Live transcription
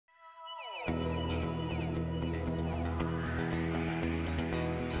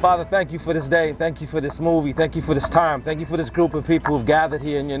Father, thank you for this day. Thank you for this movie. Thank you for this time. Thank you for this group of people who've gathered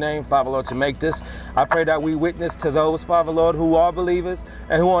here in your name, Father, Lord, to make this. I pray that we witness to those, Father, Lord, who are believers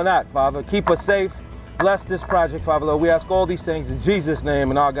and who are not, Father. Keep us safe. Bless this project, Father, Lord. We ask all these things in Jesus'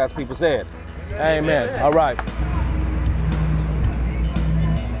 name, and all God's people said. Amen. All right.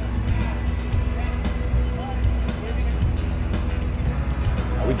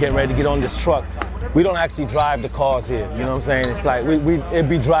 We getting ready to get on this truck. We don't actually drive the cars here, you know what I'm saying? It's like it'd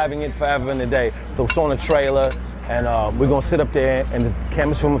be driving it forever in a day. So it's on a trailer, and we're gonna sit up there, and the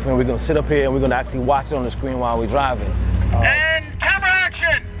camera's filming, we're gonna sit up here, and we're gonna actually watch it on the screen while we're driving. And camera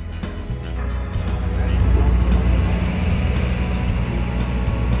action!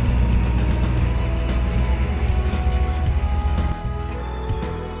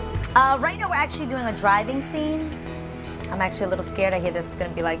 Right now we're actually doing a driving scene. I'm actually a little scared. I hear there's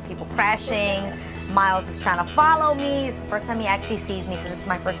gonna be like people crashing. Miles is trying to follow me. It's the first time he actually sees me, so this is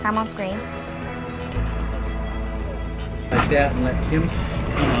my first time on screen. Like that, and let him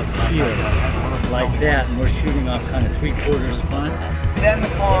come up here, like that, and we're shooting off kind of 3/4 front. Then the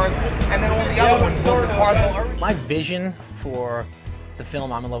cars, and then all the other ones go to the cars. My vision for the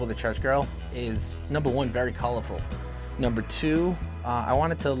film I'm in Love with a Church Girl is, number one, very colorful. Number two, I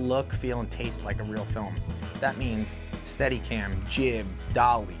want it to look, feel, and taste like a real film. That means Steadicam, jib,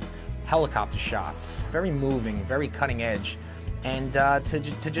 dolly, helicopter shots, very moving, very cutting edge, and to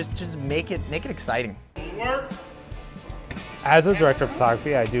just make it exciting. As a director of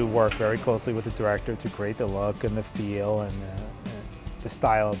photography, I do work very closely with the director to create the look and the feel and the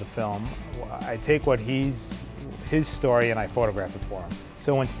style of the film. I take what his story and I photograph it for him.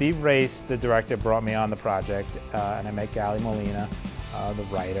 So when Steve Race, the director, brought me on the project, and I met Gali Molina, the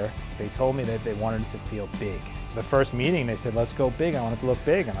writer, they told me that they wanted it to feel big. The first meeting, they said, let's go big, I want it to look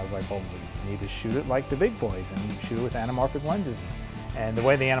big. And I was like, well, we need to shoot it like the big boys, and we shoot it with anamorphic lenses. And the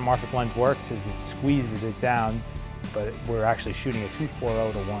way the anamorphic lens works is it squeezes it down, but we're actually shooting a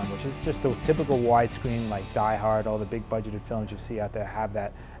 2:40 to 1, which is just a typical widescreen like Die Hard. All the big budgeted films you see out there have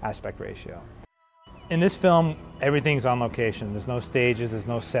that aspect ratio. In this film, everything's on location. There's no stages, there's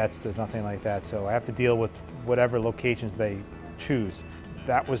no sets, there's nothing like that. So I have to deal with whatever locations they choose.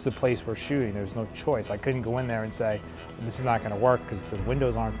 That was the place we're shooting. There was no choice. I couldn't go in there and say, this is not going to work because the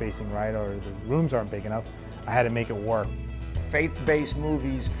windows aren't facing right or the rooms aren't big enough. I had to make it work. Faith-based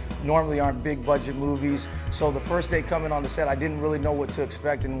movies normally aren't big budget movies. So the first day coming on the set, I didn't really know what to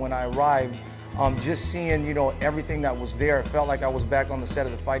expect, and when I arrived, just seeing, you know, everything that was there, it felt like I was back on the set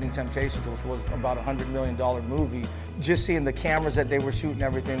of The Fighting Temptations, which was about a $100 million movie. Just seeing the cameras that they were shooting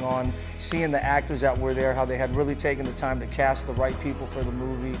everything on, seeing the actors that were there, how they had really taken the time to cast the right people for the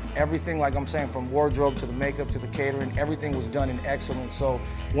movie. Everything, like I'm saying, from wardrobe to the makeup to the catering, everything was done in excellence. So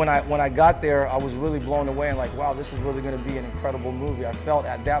when I got there, I was really blown away and like, wow, this is really going to be an incredible movie. I felt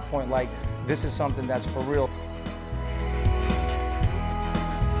at that point like this is something that's for real.